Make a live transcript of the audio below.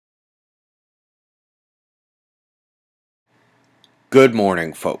Good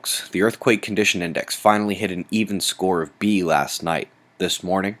morning, folks. The Earthquake Condition Index finally hit an even score of B last night. This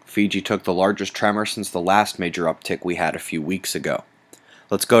morning, Fiji took the largest tremor since the last major uptick we had a few weeks ago.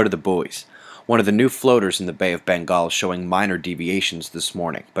 Let's go to the buoys. One of the new floaters in the Bay of Bengal is showing minor deviations this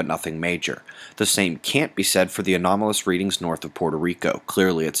morning, but nothing major. The same can't be said for the anomalous readings north of Puerto Rico.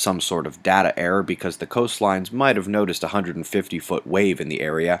 Clearly it's some sort of data error because the coastlines might have noticed a 150-foot wave in the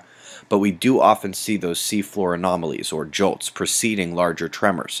area, but we do often see those seafloor anomalies or jolts preceding larger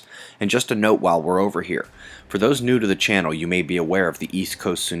tremors. And just a note while we're over here, for those new to the channel, you may be aware of the East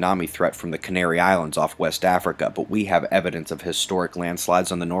Coast tsunami threat from the Canary Islands off West Africa, but we have evidence of historic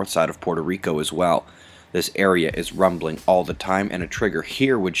landslides on the north side of Puerto Rico as well. This area is rumbling all the time, and a trigger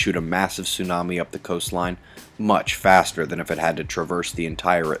here would shoot a massive tsunami up the coastline much faster than if it had to traverse the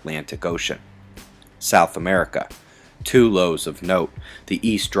entire Atlantic Ocean. South America. Two lows of note, the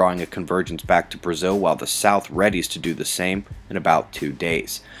east drawing a convergence back to Brazil while the south readies to do the same in about 2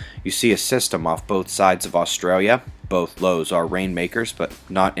 days. You see a system off both sides of Australia. Both lows are rainmakers, but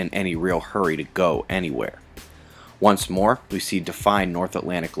not in any real hurry to go anywhere. Once more, we see defined North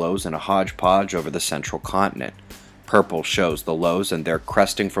Atlantic lows in a hodgepodge over the central continent. Purple shows the lows, and they're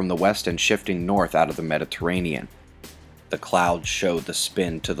cresting from the west and shifting north out of the Mediterranean. The clouds show the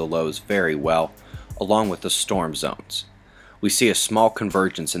spin to the lows very well, along with the storm zones. We see a small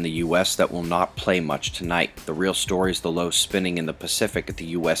convergence in the U.S. that will not play much tonight. The real story is the low spinning in the Pacific at the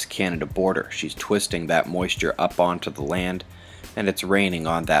U.S.-Canada border. She's twisting that moisture up onto the land, and it's raining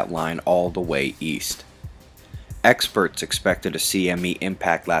on that line all the way east. Experts expected a CME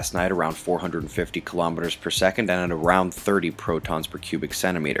impact last night around 450 kilometers per second and at around 30 protons per cubic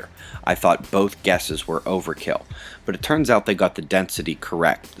centimeter. I thought both guesses were overkill, but it turns out they got the density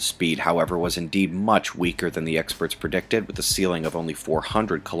correct. The speed, however, was indeed much weaker than the experts predicted, with a ceiling of only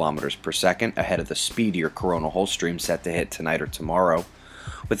 400 kilometers per second ahead of the speedier coronal hole stream set to hit tonight or tomorrow.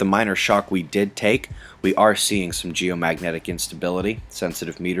 With the minor shock we did take, we are seeing some geomagnetic instability,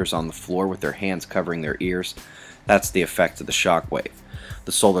 sensitive meters on the floor with their hands covering their ears. That's the effect of the shockwave.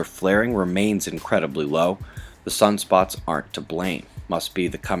 The solar flaring remains incredibly low. The sunspots aren't to blame. Must be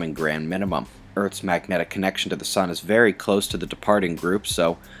the coming grand minimum. Earth's magnetic connection to the sun is very close to the departing group,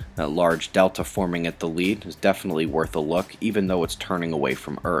 so that large delta forming at the lead is definitely worth a look, even though it's turning away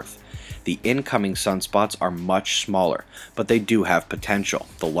from Earth. The incoming sunspots are much smaller, but they do have potential.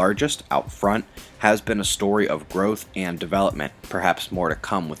 The largest, out front, has been a story of growth and development, perhaps more to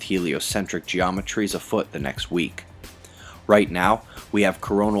come with heliocentric geometries afoot the next week. Right now, we have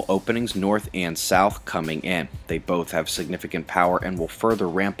coronal openings north and south coming in. They both have significant power and will further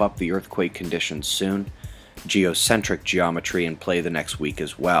ramp up the earthquake conditions soon. Geocentric geometry in play the next week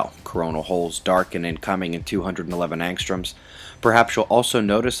as well. Coronal holes dark and incoming in 211 angstroms. Perhaps you'll also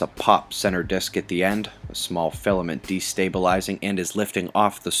notice a pop center disk at the end, a small filament destabilizing and is lifting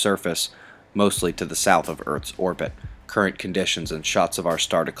off the surface, mostly to the south of Earth's orbit. Current conditions and shots of our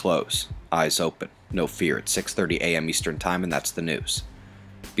star to close. Eyes open. No fear, it's 6:30 a.m. Eastern Time, and that's the news.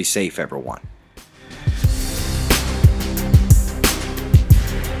 Be safe, everyone.